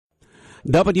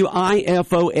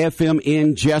WIFO-FM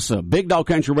in Jessup. Big Dog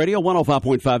Country Radio,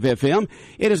 105.5 FM.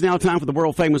 It is now time for the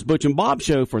world-famous Butch and Bob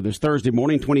Show for this Thursday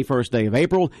morning, 21st day of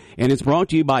April. And it's brought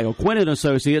to you by O'Quinn &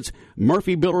 Associates,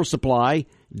 Murphy Builder Supply,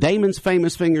 Damon's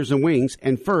Famous Fingers and Wings,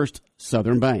 and First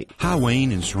Southern Bank. Hi,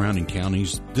 Wayne and surrounding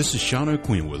counties. This is Sean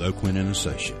O'Quinn with O'Quinn &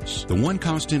 Associates. The one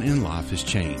constant in life is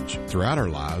change. Throughout our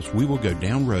lives, we will go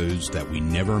down roads that we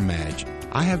never imagined.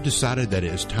 I have decided that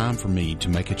it is time for me to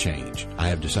make a change. I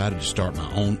have decided to start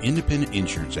my own independent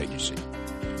insurance agency.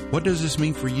 What does this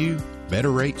mean for you?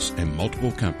 Better rates and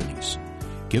multiple companies.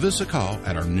 Give us a call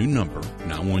at our new number,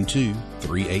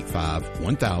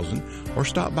 912-385-1000, or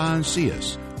stop by and see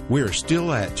us. We are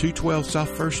still at 212 South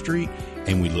First Street,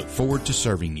 and we look forward to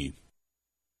serving you.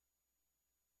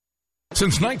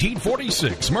 Since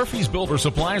 1946, Murphy's Builder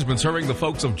Supply has been serving the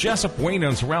folks of Jessup, Wayne,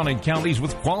 and surrounding counties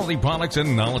with quality products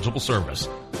and knowledgeable service.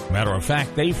 Matter of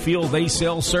fact, they feel they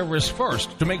sell service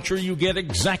first to make sure you get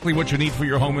exactly what you need for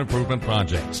your home improvement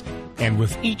projects. And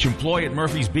with each employee at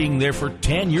Murphy's being there for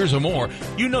 10 years or more,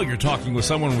 you know you're talking with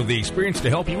someone with the experience to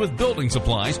help you with building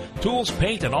supplies, tools,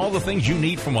 paint, and all the things you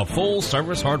need from a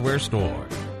full-service hardware store.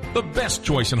 The best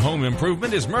choice in home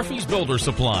improvement is Murphy's Builder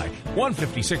Supply,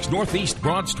 156 Northeast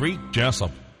Broad Street,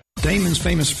 Jessup. Damon's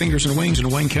Famous Fingers and Wings in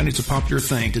Wayne County is a popular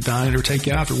thing. To dine in or take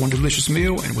out for one delicious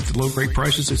meal, and with the low great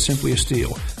prices, it's simply a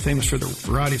steal. Famous for the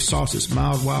variety of sauces,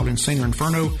 mild, wild, insane, or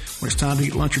inferno. When it's time to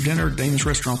eat lunch or dinner, Damon's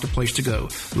Restaurant the place to go.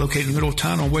 Located in the middle of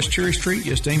town on West Cherry Street,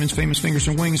 yes, Damon's Famous Fingers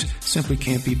and Wings simply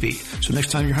can't be beat. So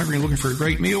next time you're hungry and looking for a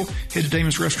great meal, head to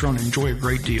Damon's Restaurant and enjoy a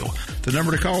great deal. The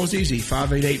number to call is easy,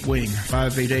 588-WING,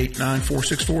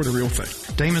 588-9464, the real thing.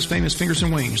 Damon's Famous Fingers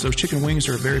and Wings. Those chicken wings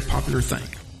are a very popular thing.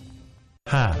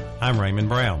 Hi, I'm Raymond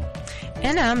Brown.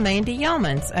 And I'm Mandy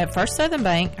Yeomans. At First Southern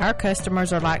Bank, our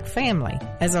customers are like family.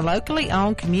 As a locally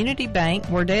owned community bank,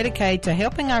 we're dedicated to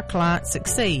helping our clients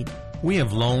succeed. We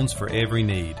have loans for every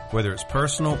need, whether it's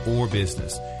personal or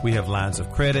business. We have lines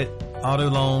of credit, auto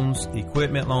loans,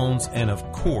 equipment loans, and of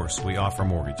course, we offer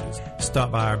mortgages.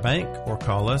 Stop by our bank or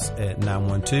call us at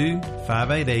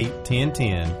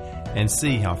 912-588-1010 and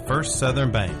see how First Southern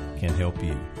Bank can help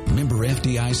you. Member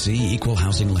FDIC, Equal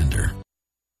Housing Lender.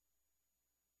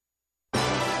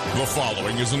 The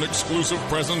following is an exclusive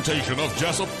presentation of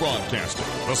Jessup Broadcasting,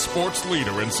 the sports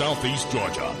leader in Southeast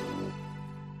Georgia.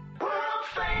 World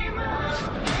famous.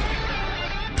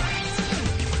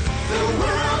 The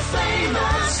world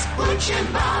famous Butch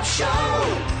and Bob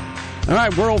Show. All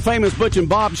right, world-famous Butch and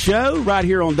Bob Show right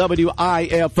here on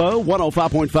WIFO,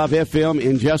 105.5 FM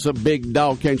in Jessup, Big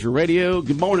Dog Country Radio.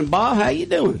 Good morning, Bob. How you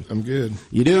doing? I'm good.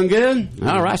 You doing good?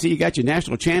 All right, so you got your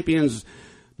national champions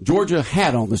Georgia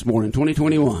hat on this morning,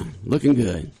 2021. Looking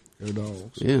good. Go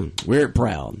Dogs. Yeah, we're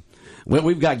proud. Well,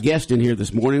 we've got guests in here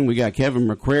this morning. We got Kevin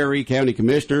McCrary, County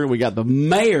Commissioner. We got the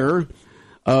Mayor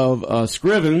of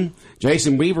Scriven,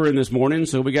 Jason Weaver, in this morning.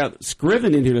 So we got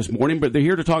Scriven in here this morning, but they're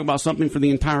here to talk about something for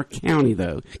the entire county,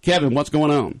 though. Kevin, what's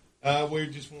going on? We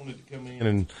just wanted to come in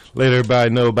and let everybody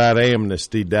know about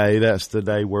Amnesty Day. That's the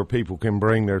day where people can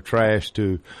bring their trash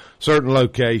to certain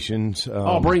locations.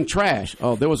 Bring trash.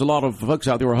 Oh, there was a lot of folks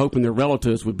out there who were hoping their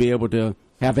relatives would be able to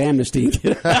have amnesty.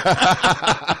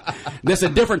 This is a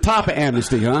different type of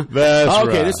amnesty, huh? That's right.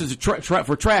 Okay, this is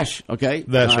for trash, okay?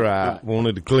 That's right.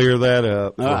 Wanted to clear that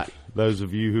up. All right. Those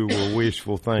of you who were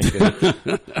wishful thinking.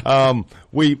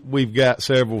 We've got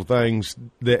several things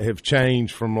that have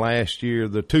changed from last year.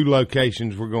 The two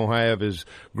locations we're going to have is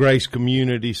Grace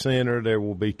Community Center. There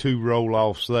will be 2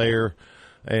 roll-offs there.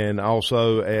 And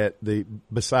also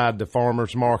beside the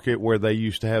farmers market where they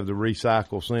used to have the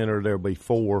recycle center, there'll be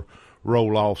 4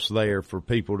 roll-offs there for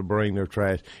people to bring their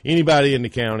trash. Anybody in the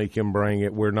county can bring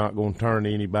it. We're not going to turn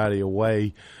anybody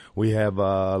away. We have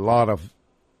a lot of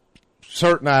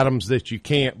certain items that you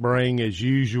can't bring as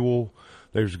usual.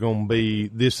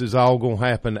 This is all going to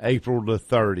happen April the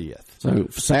 30th. So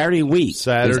Saturday week is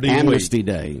Amnesty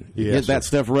Day. Yes, Get that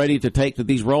stuff ready to take to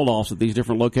these roll-offs at these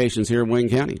different locations here in Wayne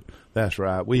County. That's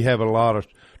right. We have a lot of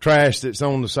trash that's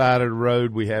on the side of the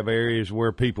road. We have areas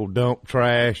where people dump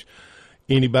trash.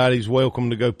 Anybody's welcome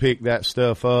to go pick that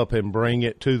stuff up and bring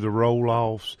it to the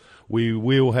roll-offs. We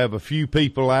will have a few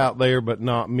people out there, but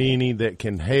not many, that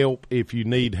can help if you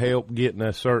need help getting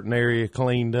a certain area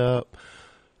cleaned up.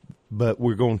 But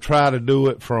we're going to try to do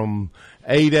it from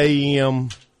 8 a.m.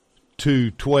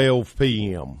 to 12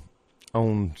 p.m.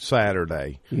 on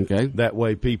Saturday. Okay. That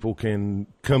way people can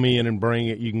come in and bring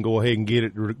it. You can go ahead and get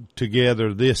it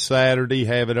together this Saturday,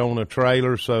 have it on a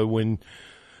trailer, so when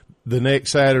the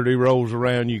next Saturday rolls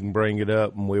around, you can bring it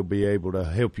up, and we'll be able to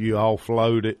help you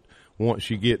offload it.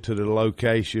 Once you get to the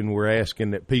location, we're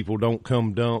asking that people don't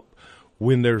come dump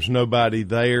when there's nobody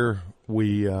there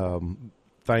we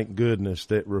thank goodness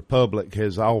that Republic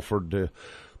has offered to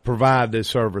provide this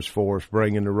service for us,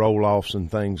 bringing the roll-offs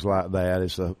and things like that.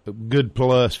 It's a good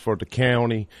plus for the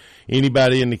county.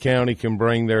 Anybody in the county can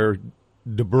bring their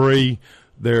debris.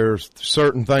 There's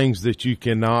certain things that you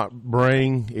cannot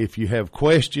bring. If you have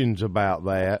questions about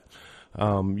that,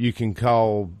 you can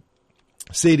call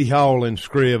City Hall in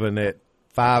Scriven at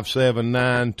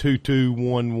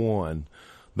 579-2211.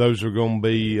 Those are going to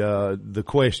be the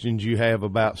questions you have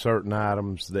about certain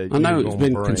items that I know you're it's going to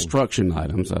been bring. Construction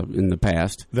items in the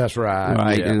past. That's right.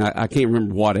 Right, yeah. and I can't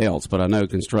remember what else, but I know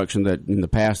construction that in the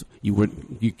past you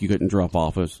couldn't drop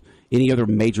off us. Any other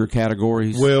major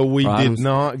categories? Well, we for did items?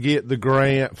 not get the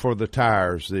grant for the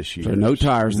tires this year. So no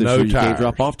tires this year. You can't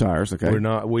drop off tires. Okay, We're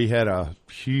not. We had a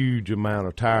huge amount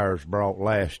of tires brought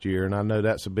last year, and I know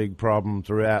that's a big problem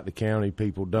throughout the county.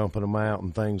 People dumping them out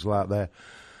and things like that.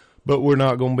 But we're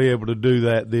not going to be able to do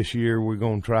that this year. We're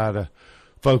going to try to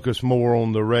focus more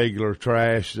on the regular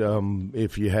trash.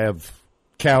 If you have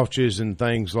couches and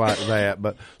things like that,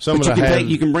 but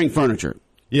you can bring furniture.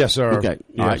 Yes, sir. Okay.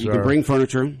 Yes, All right. You sir. can bring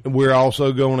furniture. We're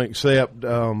also going to accept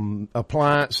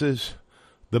appliances,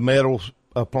 the metal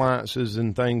appliances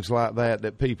and things like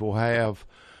that people have,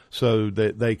 so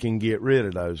that they can get rid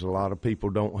of those. A lot of people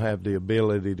don't have the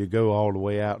ability to go all the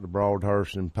way out to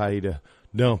Broadhurst and pay to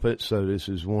dump it, so this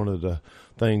is one of the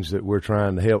things that we're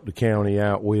trying to help the county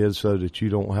out with, so that you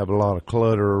don't have a lot of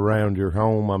clutter around your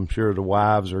home. I'm sure the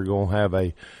wives are going to have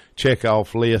a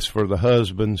check-off list for the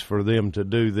husbands for them to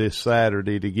do this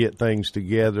Saturday to get things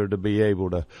together to be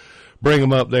able to bring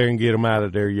them up there and get them out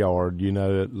of their yard. You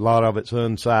know, a lot of it's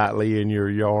unsightly in your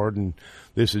yard, and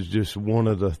this is just one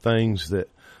of the things that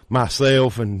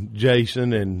myself and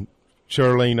Jason and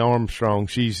Charlene Armstrong,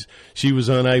 she was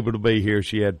unable to be here.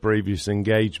 She had previous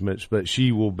engagements, but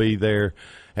she will be there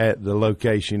at the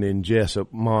location in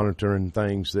Jessup monitoring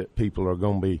things that people are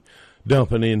going to be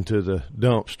dumping into the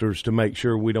dumpsters to make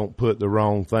sure we don't put the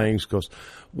wrong things, because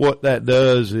what that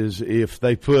does is if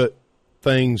they put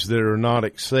things that are not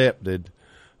accepted,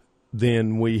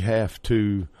 then we have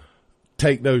to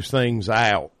take those things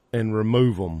out and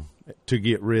remove them to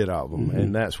get rid of them,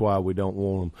 and that's why we don't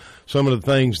want them. Some of the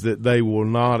things that they will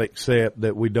not accept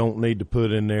that we don't need to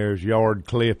put in there is yard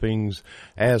clippings,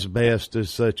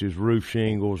 asbestos such as roof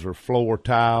shingles or floor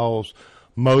tiles,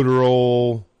 motor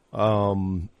oil,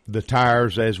 the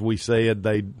tires, as we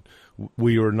said,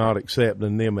 we are not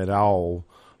accepting them at all.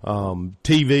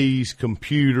 TVs,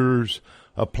 computers,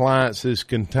 appliances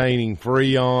containing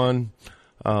Freon,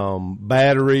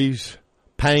 batteries,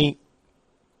 paint,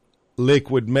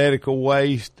 liquid medical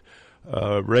waste,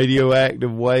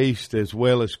 radioactive waste, as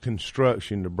well as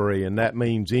construction debris. And that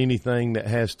means anything that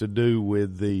has to do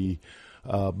with the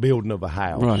building of a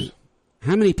house. Right.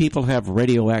 How many people have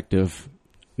radioactive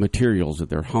materials at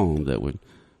their home that would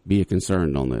be a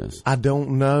concern on this? I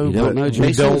don't know. You don't know? We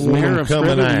Jason, don't as want mayor them of coming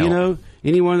Scriven, out. do you know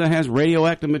anyone that has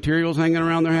radioactive materials hanging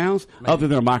around their house other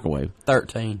than a microwave?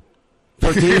 13.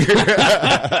 13?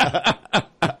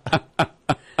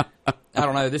 I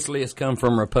don't know. This list come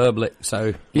from Republic,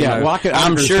 so Yeah, know, well,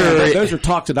 I'm sure those are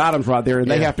toxic items right there,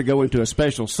 and they have to go into a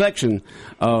special section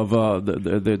of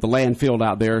the landfill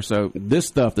out there. So this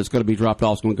stuff that's going to be dropped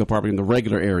off is going to go probably in the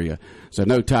regular area. So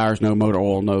no tires, no motor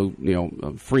oil, no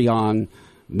Freon,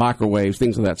 microwaves,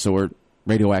 things of that sort,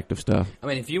 radioactive stuff. I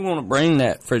mean, if you want to bring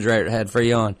that refrigerator that had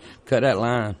Freon, cut that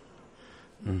line.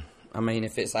 I mean,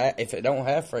 if it don't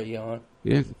have Freon,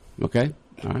 Yeah. Okay.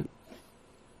 All right.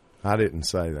 I didn't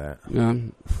say that.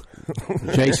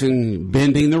 Jason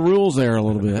bending the rules there a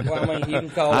little bit. well, I mean, you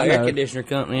can call the air conditioner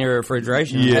company or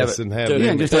refrigeration. Yes, and have it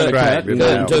it just have it cut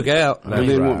and took out. And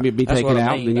then won't be That's taken what I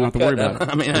out, mean. then you don't have to worry about it.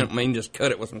 I mean, I don't mean just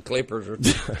cut it with some clippers. Or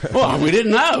Well, we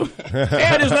didn't know.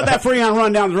 Yeah, just let that Freon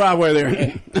run down the driveway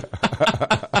there.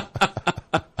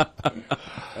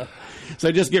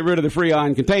 So just get rid of the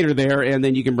Freon container there, and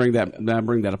then you can bring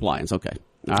that appliance. Okay.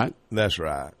 All right. That's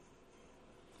right.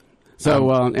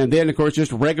 So, and then, of course,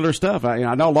 just regular stuff.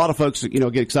 I know a lot of folks,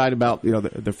 get excited about,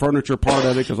 the furniture part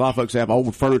of it, because a lot of folks have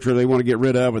old furniture they want to get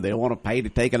rid of, or they want to pay to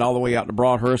take it all the way out to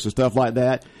Broadhurst and stuff like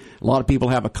that. A lot of people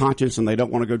have a conscience, and they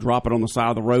don't want to go drop it on the side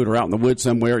of the road or out in the woods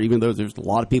somewhere, even though there's a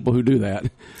lot of people who do that.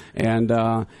 And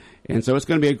so it's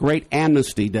going to be a great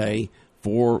amnesty day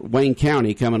for Wayne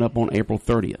County coming up on April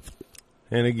 30th.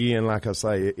 And again, like I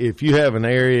say, if you have an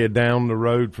area down the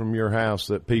road from your house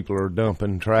that people are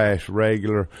dumping trash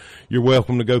regular, you're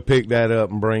welcome to go pick that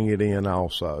up and bring it in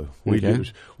also. We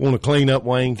just want to clean up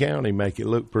Wayne County, make it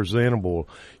look presentable.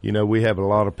 We have a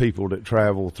lot of people that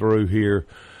travel through here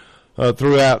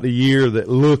throughout the year that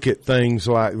look at things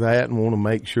like that and want to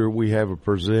make sure we have a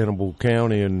presentable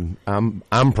county. And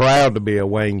I'm proud to be a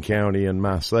Wayne County-an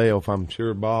myself. I'm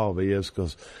sure Bob is,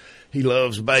 because he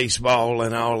loves baseball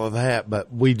and all of that,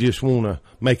 but we just want to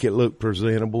make it look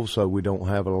presentable so we don't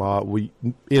have a lot.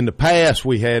 In the past,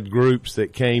 we had groups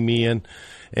that came in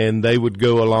and they would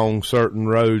go along certain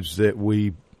roads that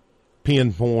we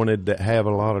pinpointed that have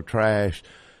a lot of trash,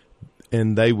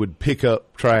 and they would pick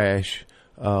up trash.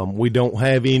 We don't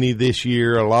have any this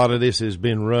year. A lot of this has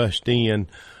been rushed in.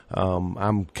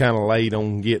 I'm kind of late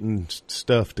on getting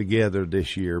stuff together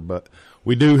this year, but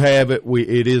we do have it.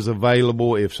 It is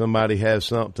available. If somebody has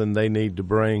something they need to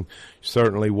bring,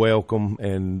 certainly welcome.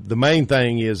 And the main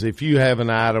thing is, if you have an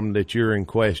item that you're in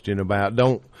question about,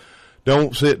 don't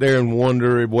sit there and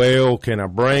wonder, well, can I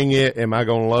bring it? Am I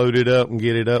going to load it up and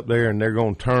get it up there? And they're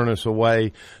going to turn us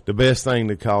away. The best thing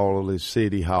to call is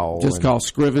City Hall. Just call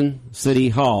Scriven City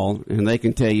Hall, and they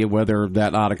can tell you whether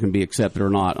that item can be accepted or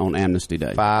not on Amnesty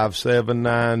Day.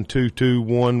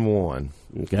 579-2211.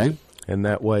 Okay. And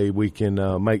that way we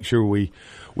can make sure we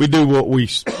do what we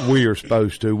are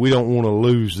supposed to. We don't want to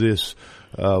lose this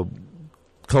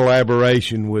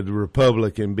collaboration with the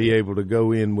Republic and be able to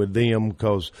go in with them,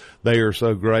 because they are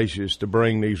so gracious to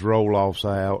bring these roll-offs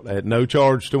out at no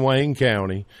charge to Wayne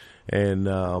County and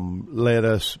let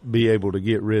us be able to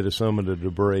get rid of some of the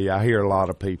debris. I hear a lot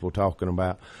of people talking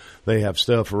about they have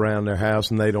stuff around their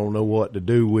house and they don't know what to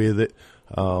do with it.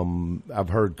 I've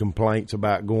heard complaints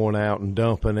about going out and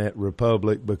dumping at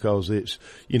Republic because it's,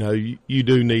 you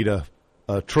do need a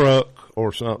truck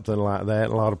or something like that.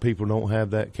 A lot of people don't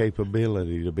have that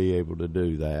capability to be able to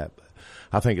do that. But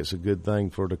I think it's a good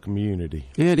thing for the community.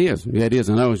 Yeah, it is. Yeah, it is.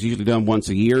 I know it's usually done once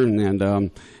a year,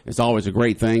 and it's always a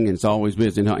great thing, and it's always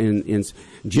busy. In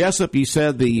Jessup, you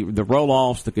said the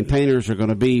roll-offs, the containers are going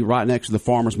to be right next to the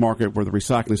farmers market where the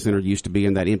recycling center used to be,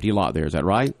 in that empty lot there. Is that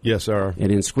right? Yes, sir.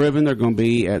 And in Scriven, they're going to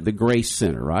be at the Grace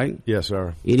Center, right? Yes,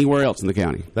 sir. Anywhere else in the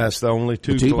county? That's the only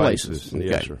two places. Okay.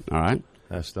 Yes, sir. All right.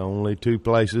 That's the only two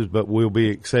places, but we'll be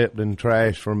accepting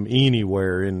trash from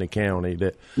anywhere in the county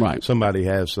that somebody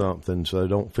has something, so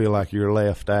don't feel like you're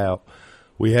left out.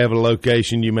 We have a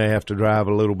location. You may have to drive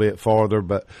a little bit farther,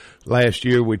 but last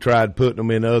year we tried putting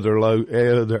them in other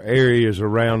areas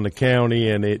around the county,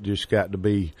 and it just got to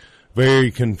be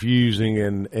very confusing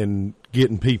and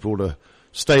getting people to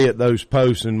stay at those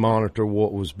posts and monitor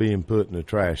what was being put in the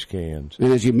trash cans.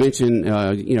 And as you mentioned,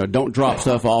 don't drop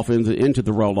stuff off into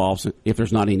the roll-offs if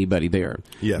there's not anybody there.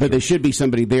 Yes, but there should be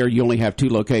somebody there. You only have two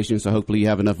locations, so hopefully you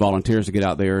have enough volunteers to get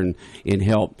out there and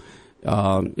help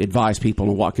advise people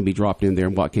on what can be dropped in there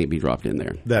and what can't be dropped in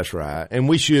there. That's right. And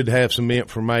we should have some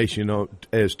information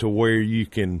as to where you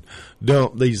can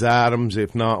dump these items.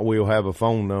 If not, we'll have a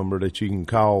phone number that you can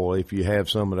call if you have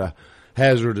some of the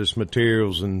hazardous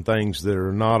materials and things that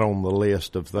are not on the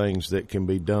list of things that can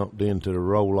be dumped into the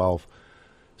roll-off.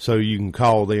 So you can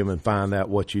call them and find out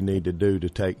what you need to do to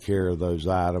take care of those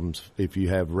items. If you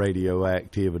have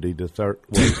radioactivity, to 13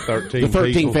 the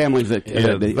 13 people, families that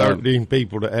 13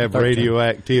 people that have 13.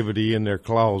 Radioactivity in their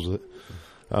closet.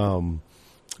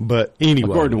 But anyway,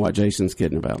 according to what Jason's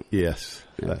kidding about. Yes,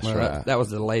 that's right. That was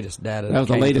the latest data. That was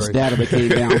the latest data that came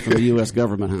down from the U.S.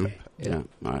 government, huh? Yeah.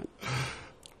 All right.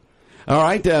 All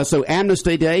right, so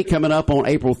Amnesty Day coming up on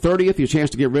April 30th. Your chance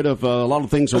to get rid of a lot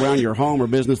of things around your home or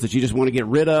business that you just want to get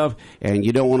rid of, and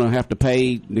you don't want to have to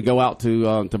pay to go out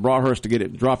to Broadhurst to get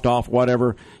it dropped off,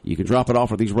 whatever. You can drop it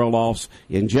off with these roll-offs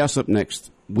in Jessup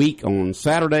next week on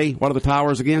Saturday. What are the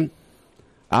hours again?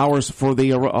 Hours for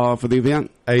the event?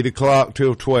 8 o'clock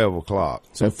till 12 o'clock.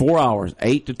 So 4 hours,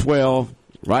 8 to 12.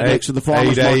 Right next to the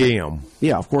farmers market. 8 a.m.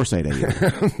 Yeah, of course, 8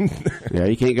 a.m. Yeah,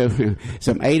 you can't go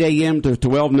from 8 a.m. to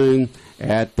 12 noon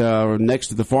at next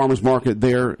to the farmers market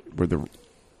there,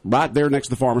 right there next to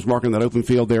the farmers market in that open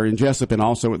field there in Jessup, and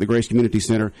also at the Grace Community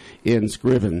Center in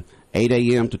Scriven. 8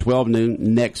 a.m. to 12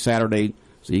 noon next Saturday,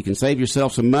 so you can save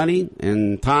yourself some money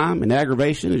and time and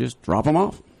aggravation and just drop them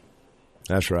off.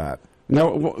 That's right.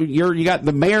 No, you got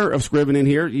the mayor of Scriven in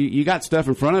here. You got stuff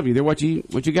in front of you there. What you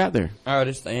got there? Oh,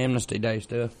 it's the Amnesty Day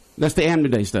stuff. That's the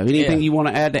Amnesty Day stuff. Anything you want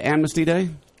to add to Amnesty Day?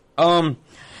 The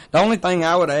only thing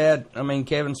I would add,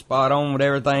 Kevin's spot on with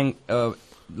everything.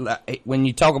 When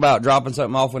you talk about dropping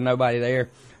something off with nobody there,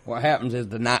 what happens is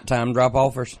the nighttime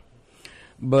drop-offers.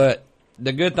 But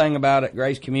the good thing about it,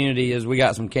 Grace Community, is we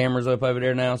got some cameras up over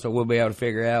there now, so we'll be able to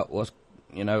figure out what's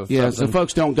so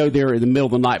folks don't go there in the middle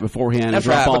of the night beforehand. That's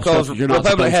and drop right, off because stuff you're not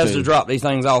Republic has to drop these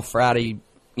things off Friday,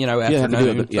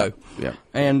 afternoon.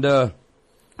 And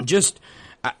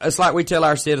it's like we tell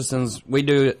our citizens, we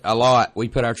do it a lot. We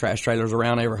put our trash trailers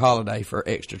around every holiday for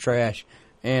extra trash,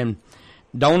 and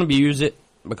don't abuse it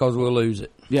because we'll lose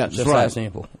it. Yeah, just right. that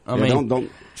simple. I mean,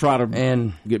 don't try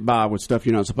to get by with stuff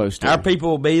you're not supposed to. Our people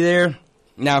will be there.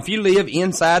 Now, if you live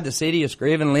inside the city of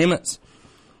Scriven limits,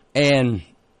 and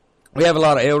we have a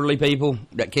lot of elderly people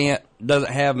that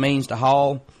doesn't have means to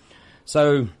haul,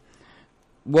 so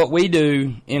what we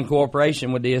do in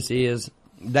cooperation with this is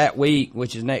that week,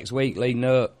 which is next week leading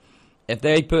up, if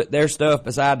they put their stuff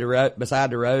beside the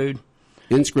road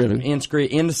in Scriven,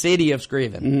 in the city of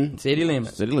Scriven, city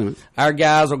limits, our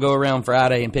guys will go around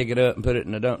Friday and pick it up and put it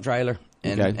in a dump trailer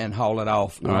and haul it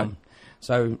off. All right.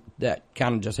 So that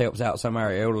kind of just helps out some of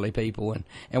our elderly people.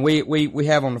 And we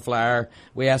have on the flyer,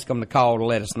 we ask them to call to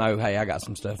let us know, hey, I got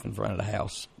some stuff in front of the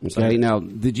house. Okay, now,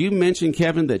 did you mention,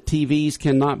 Kevin, that TVs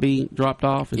cannot be dropped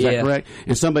off? Is that correct?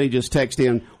 And somebody just texted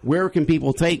in, where can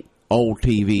people take old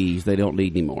TVs they don't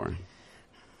need anymore?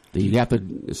 Do you have to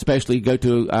especially go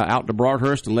to out to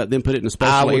Broadhurst and let them put it in a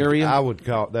special area? I would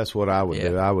call. That's what I would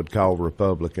do. I would call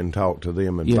Republic and talk to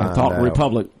them and find talk out.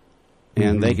 Republic,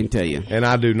 and they can tell you. And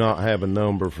I do not have a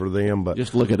number for them, but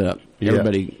just look it up.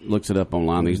 Everybody looks it up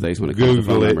online these days when it comes to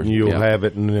phone Google it, numbers. and you'll have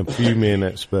it in a few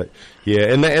minutes. But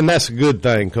and that's a good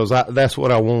thing because that's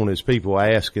what I want is people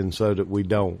asking so that we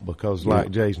don't. Because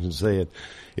like Jason said,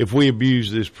 if we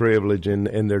abuse this privilege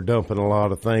and they're dumping a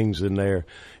lot of things in there,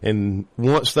 and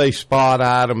once they spot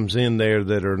items in there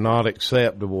that are not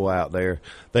acceptable out there,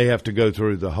 they have to go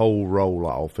through the whole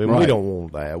roll-off. And we don't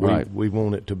want that. We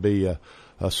want it to be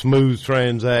a smooth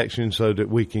transaction so that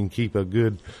we can keep a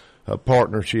good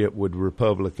partnership with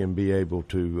Republic and be able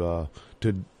to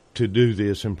do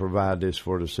this and provide this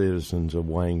for the citizens of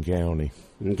Wayne County.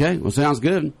 Okay, well, sounds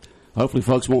good. Hopefully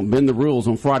folks won't bend the rules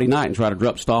on Friday night and try to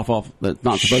drop stuff off that's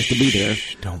not supposed to be there.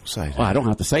 Don't say that. Well, I don't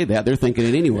have to say that. They're thinking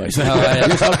it anyway. So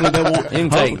just hopefully they won't. They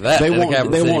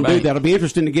won't do that. It'll be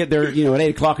interesting to get there, at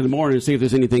 8:00 in the morning and see if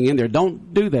there's anything in there.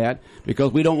 Don't do that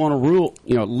because we don't want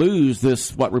to lose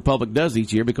this what Republic does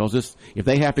each year because if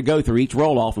they have to go through each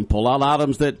roll off and pull out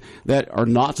items that are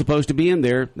not supposed to be in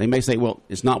there, they may say, well,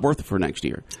 it's not worth it for next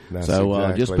year. That's so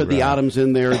exactly just put the items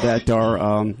in there that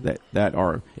are that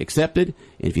are accepted.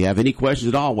 And if you have any questions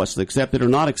at all, what's accepted or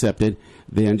not accepted,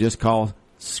 then just call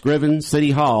Scriven City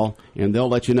Hall, and they'll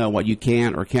let you know what you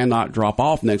can or cannot drop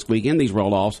off next week in these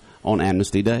roll-offs on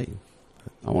Amnesty Day,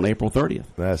 on April 30th.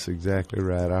 That's exactly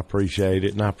right. I appreciate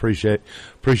it, and I appreciate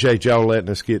y'all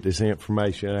letting us get this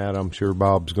information out. I'm sure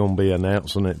Bob's going to be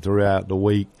announcing it throughout the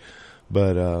week,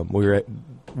 but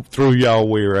through y'all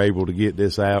we were able to get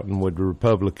this out, and with the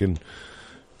Republican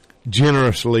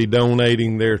generously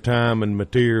donating their time and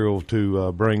material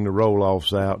to bring the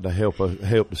roll-offs out to help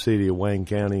the city of Wayne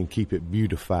County and keep it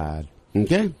beautified.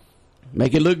 Okay.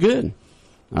 Make it look good.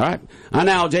 All right.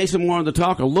 Now, Jason wanted to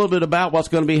talk a little bit about what's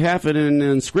going to be happening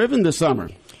in Scriven this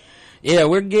summer. Yeah,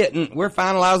 we're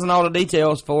finalizing all the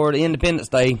details for the Independence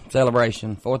Day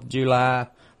celebration, 4th of July,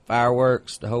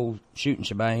 fireworks, the whole shooting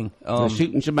shebang. The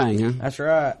shooting shebang, huh? That's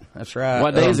right.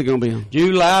 What day is it going to be on?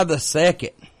 July the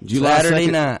 2nd. Saturday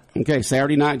 2nd? night. Okay,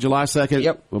 Saturday night, July 2nd.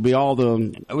 Yep. Will be all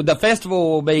the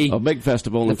festival will be a big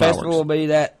festival. The festival will be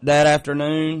that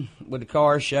afternoon with the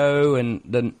car show and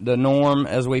the norm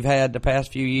as we've had the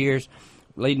past few years,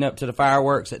 leading up to the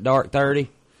fireworks at dark 30.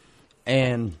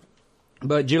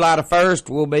 But July the 1st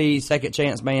will be Second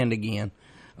Chance Band again.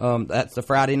 That's the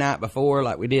Friday night before,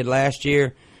 like we did last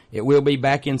year. It will be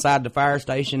back inside the fire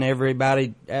station.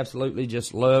 Everybody absolutely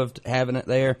just loved having it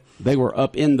there. They were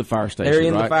up in the fire station. They're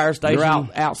in the fire station. They're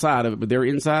outside of it, but they're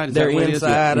inside. They're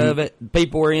inside of it.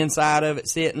 People were inside of it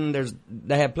sitting.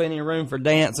 They have plenty of room for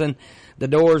dancing. The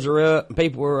doors are up.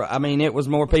 People were. I mean, it was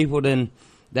more people than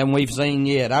we've seen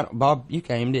yet. Bob, you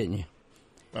came, didn't you?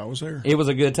 I was there. It was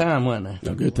a good time, wasn't it?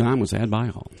 A good time was had by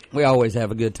all. We always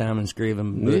have a good time in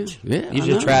Scriven, Butch. Yeah, you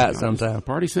should try it sometime.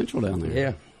 Party Central down there.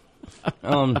 Yeah.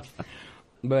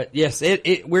 But yes,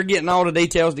 we're getting all the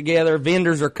details together.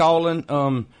 Vendors are calling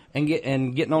and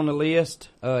getting on the list.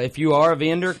 If you are a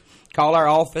vendor, call our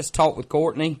office. Talk with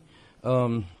Courtney.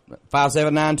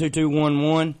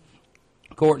 579-2211.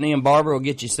 Courtney and Barbara will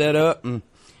get you set up and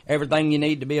everything you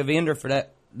need to be a vendor for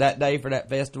that day for that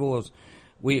festival. Is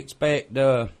we expect.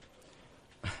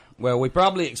 We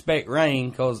probably expect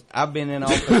rain because I've been in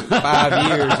office for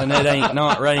 5 years and it ain't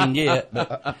not rained yet.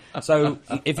 So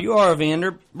if you are a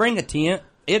vendor, bring a tent.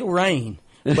 It'll rain,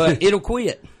 but it'll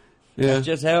quit. Yeah. That's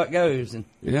just how it goes. And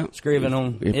Scriven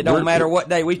on. It don't matter what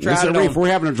day we tried it on. If we're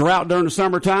having a drought during the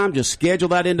summertime, just schedule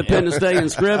that Independence Day in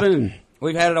Scriven.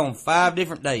 We've had it on 5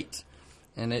 different dates,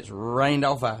 and it's rained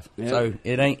all 5. Yep. So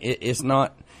it ain't. It's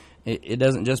not. It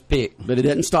doesn't just pick. But it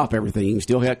doesn't stop everything. You can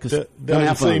still have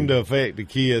doesn't seem to affect the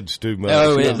kids too much.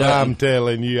 Oh, it doesn't. I'm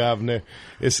telling you,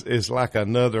 it's like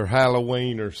another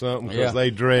Halloween or something because they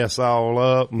dress all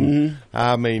up. And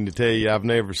I mean to tell you, I've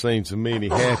never seen so many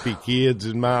happy kids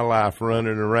in my life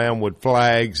running around with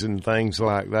flags and things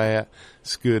like that.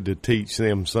 It's good to teach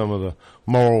them some of the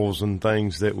morals and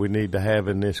things that we need to have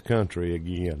in this country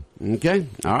again. Okay.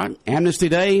 All right. Amnesty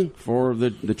Day for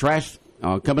the trash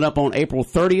coming up on April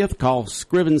 30th. Call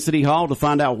Scriven City Hall to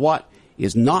find out what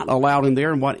is not allowed in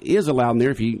there and what is allowed in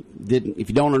there if you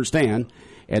don't understand.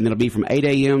 And it'll be from 8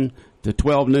 a.m. to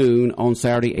 12 noon on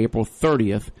Saturday, April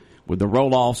 30th, with the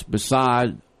roll-offs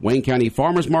beside Wayne County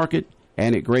Farmers Market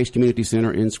and at Grace Community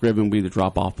Center in Scriven will be the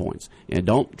drop-off points. And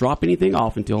don't drop anything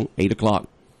off until 8 o'clock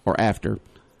or after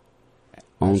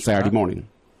on Saturday morning.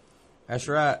 That's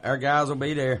right. Our guys will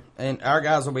be there, and our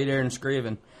guys will be there in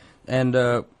Scriven, and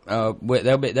they'll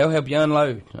help you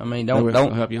unload. I mean,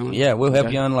 don't help you unload? Yeah, we'll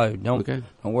help you unload. Don't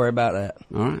worry about that.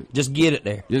 All right, just get it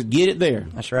there. Just get it there.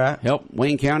 That's right. Help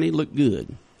Wayne County look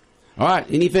good. All right.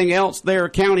 Anything else there,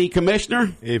 County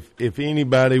Commissioner? If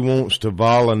anybody wants to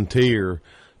volunteer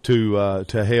to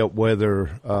help,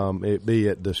 whether it be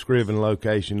at the Scriven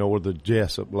location or the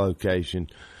Jessup location,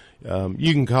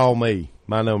 you can call me.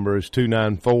 My number is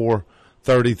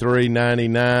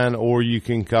 294-3399, or you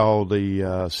can call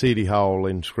the City Hall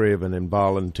in Scriven and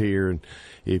volunteer. And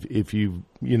if you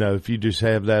just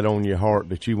have that on your heart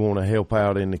that you want to help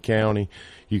out in the county,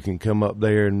 you can come up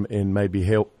there and maybe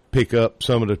help pick up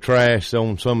some of the trash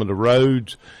on some of the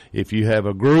roads. If you have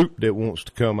a group that wants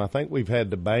to come, I think we've had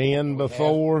the band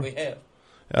before. We have.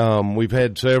 We've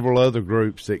had several other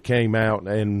groups that came out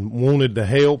and wanted to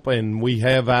help, and we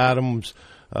have items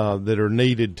that are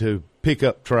needed to pick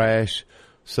up trash,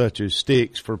 such as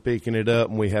sticks for picking it up,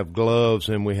 and we have gloves,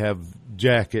 and we have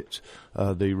jackets,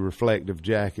 the reflective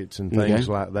jackets and things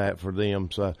like that for them.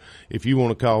 So if you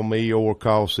want to call me or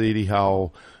call City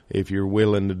Hall, if you're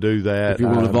willing to do that. If you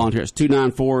want to volunteer, it's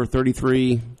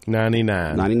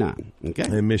 294-3399. Okay.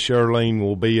 And Miss Shirlene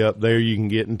will be up there. You can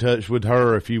get in touch with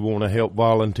her if you want to help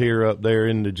volunteer up there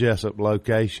in the Jessup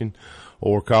location,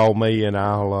 or call me and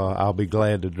I'll be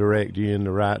glad to direct you in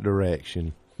the right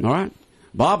direction. All right.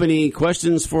 Bob, any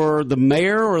questions for the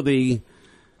mayor or the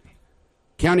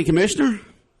county commissioner?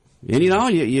 And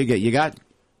you got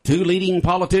two leading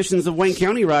politicians of Wayne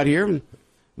County right here.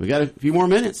 We got a few more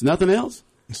minutes. Nothing else?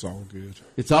 It's all good.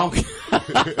 It's all good.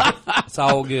 It's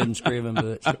all good in Scriven,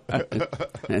 Butch.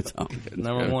 It's all good.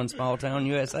 Number one small town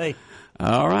USA.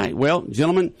 All right. Well,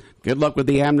 gentlemen, good luck with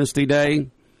the Amnesty Day.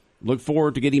 Look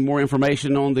forward to getting more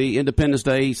information on the Independence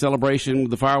Day celebration,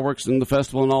 the fireworks and the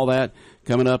festival and all that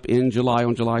coming up in July,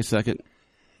 on July 2nd.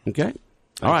 Okay?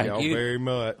 All right. Thank you very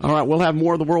much. All right. We'll have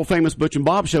more of the world-famous Butch and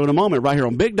Bob Show in a moment right here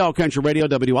on Big Dog Country Radio,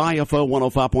 WIFO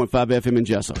 105.5 FM in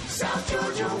Jessup. South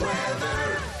Georgia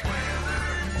weather.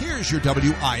 Here's your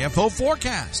WIFO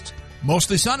forecast.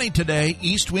 Mostly sunny today.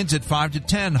 East winds at 5 to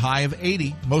 10, high of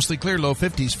 80. Mostly clear, low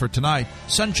 50s for tonight.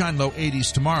 Sunshine, low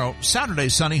 80s tomorrow. Saturday,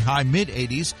 sunny, high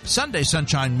mid-80s. Sunday,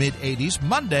 sunshine, mid-80s.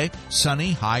 Monday,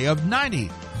 sunny, high of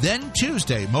 90. Then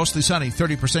Tuesday, mostly sunny,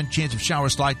 30% chance of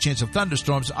showers, slight chance of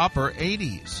thunderstorms, upper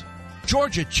 80s.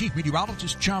 Georgia Chief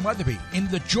Meteorologist John Weatherby in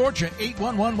the Georgia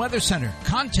 811 Weather Center.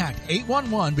 Contact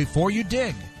 811 before you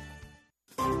dig.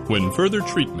 When further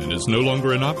treatment is no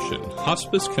longer an option,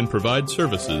 hospice can provide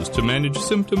services to manage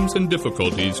symptoms and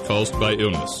difficulties caused by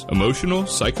illness. Emotional,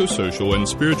 psychosocial, and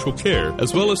spiritual care,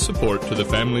 as well as support to the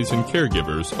families and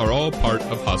caregivers, are all part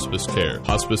of hospice care.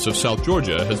 Hospice of South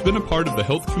Georgia has been a part of the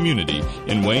health community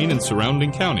in Wayne and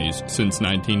surrounding counties since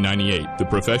 1998. The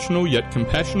professional yet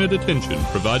compassionate attention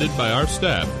provided by our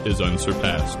staff is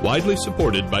unsurpassed. Widely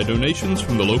supported by donations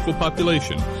from the local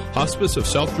population, Hospice of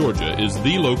South Georgia is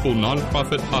the local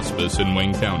nonprofit hospice in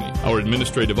Wayne County. Our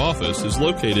administrative office is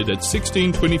located at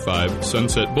 1625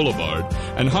 Sunset Boulevard,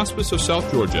 and Hospice of South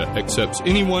Georgia accepts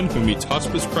anyone who meets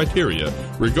hospice criteria,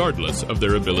 regardless of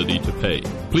their ability to pay.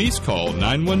 Please call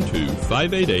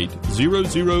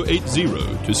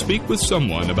 912-588-0080 to speak with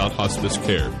someone about hospice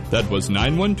care. That was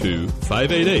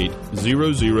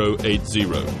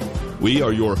 912-588-0080. We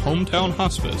are your hometown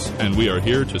hospice, and we are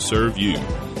here to serve you.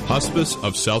 Hospice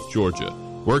of South Georgia,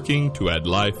 working to add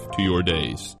life to your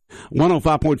days.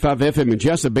 105.5 FM in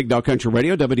Jessup, Big Dog Country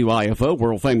Radio, WIFO,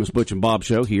 world-famous Butch and Bob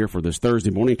Show here for this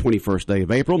Thursday morning, 21st day of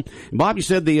April. Bob, you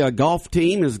said the golf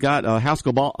team has got a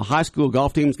high school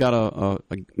golf team's got a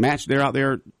match there out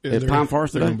there at Pine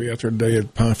Forest today? They're going to be out there today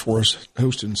at Pine Forest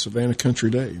hosting Savannah Country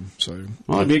Day. So,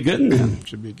 it'd be a good one.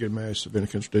 Should be a good match. Savannah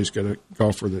Country Day's got a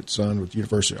golfer that signed with the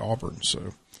University of Auburn, so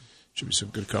should be some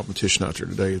good competition out there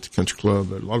today at the country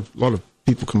club. A lot of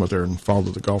people come out there and follow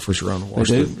the golfers around and watch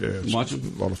them. Yeah, it's watch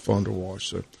them. A lot of fun to watch.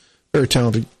 So, very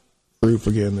talented group.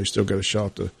 Again, they still got a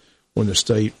shot to win the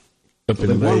state up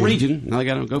in May. One region. Now they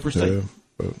got to go for state. Yeah,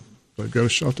 but they've got a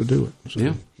shot to do it. So,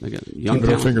 yeah, they got young keep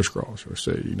their fingers crossed. I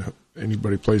say,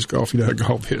 anybody plays golf, you know how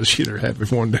golf is. They're happy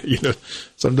one day.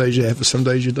 Some days you have it, some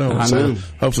days you don't. I know.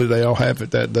 Hopefully they all have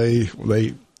it that day when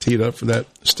they tee it up for that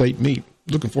state meet.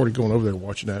 Looking forward to going over there and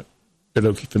watching that at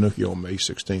Okefenokee on May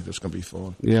 16th. It's going to be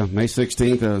fun. Yeah, May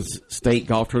 16th, a state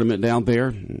golf tournament down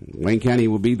there. Wayne County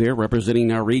will be there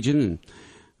representing our region, and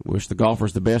wish the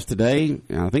golfers the best today.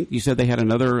 And I think you said they had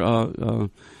another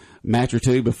match or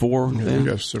two before. Yeah, then? We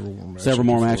got several more matches. Several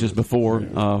more matches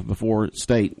before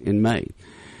state in May.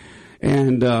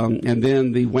 And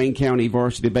then the Wayne County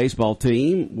varsity baseball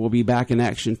team will be back in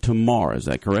action tomorrow. Is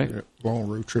that correct? Yeah, long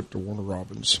road trip to Warner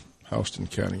Robins, Houston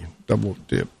County. Double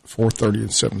dip, 4:30 and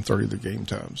 7:30 the game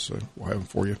times. So we'll have them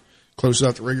for you. Close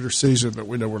out the regular season, but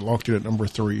we know we're locked in at number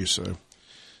 3. So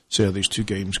see how these 2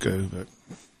 games go. But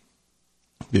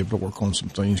be able to work on some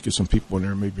things, get some people in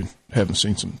there maybe haven't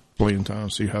seen some playing time,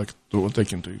 see what they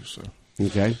can do. So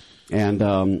okay.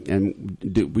 And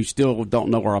we still don't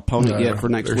know our opponent yet for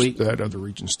next week. That other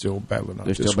region's still battling up.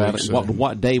 They're still battling. So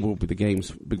what day will be the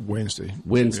games? Wednesday.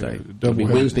 Wednesday. Yeah, it'll be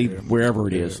Wednesday, wherever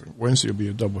it is. Wednesday will be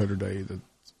a doubleheader day. The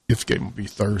fifth game will be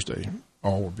Thursday.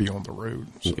 All will be on the road.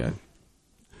 So. Okay.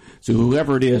 So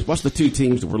whoever it is, what's the 2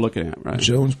 teams that we're looking at, right?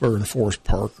 Jonesboro and Forest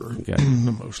Park are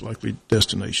the most likely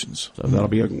destinations. So that'll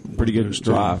be a pretty good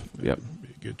drive. Yep. Be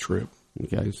a good trip.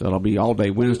 Okay, so it'll be all day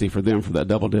Wednesday for them for that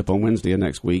double dip on Wednesday of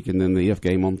next week, and then the if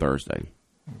game on Thursday.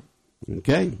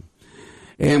 Okay.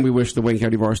 And we wish the Wayne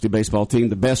County varsity baseball team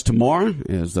the best tomorrow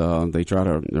as they try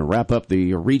to wrap up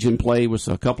the region play with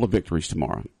a couple of victories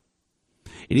tomorrow.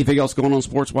 Anything else going on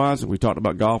sports-wise? We talked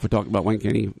about golf. We talked about Wayne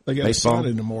County they got baseball.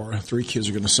 Signing tomorrow. 3 kids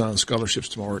are going to sign scholarships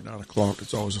tomorrow at 9 o'clock.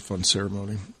 It's always a fun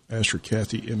ceremony. Asher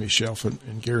Kathy, Emmy Shelfin,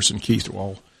 and Garrison Keith will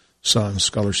all sign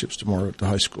scholarships tomorrow at the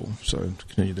high school, so to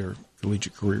continue their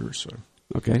collegiate careers. So,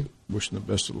 okay. Wishing them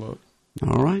the best of luck.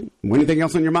 All right. Anything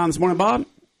else on your mind this morning, Bob?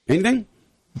 Anything?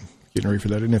 Getting ready for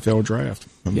that NFL draft.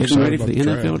 Getting ready for the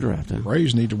NFL draft. Huh?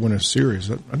 Braves need to win a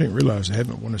series. I didn't realize they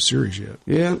haven't won a series yet.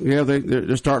 Yeah,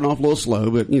 they're starting off a little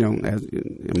slow, but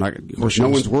of course, no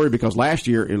one's worried because last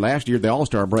year the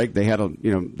All-Star break they had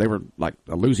they were like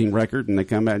a losing record and they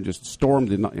come out and just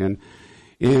stormed in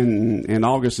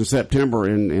August and September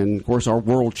and of course our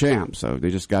world champs. So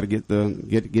they just got to get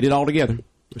it all together.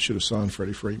 They should have signed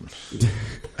Freddie Freeman.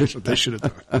 That's what they should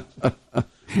have done.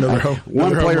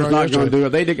 One player's not going to do it.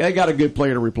 They got a good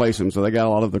player to replace him, so they got a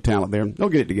lot of their talent there. They'll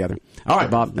get it together. All right,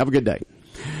 Bob. Have a good day.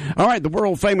 All right, the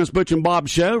world-famous Butch and Bob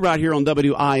Show right here on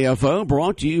WIFO,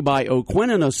 brought to you by O'Quinn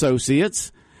 &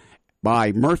 Associates,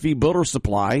 by Murphy Builder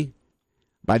Supply,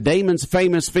 by Damon's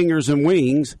Famous Fingers and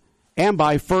Wings, and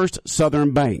by First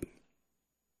Southern Bank.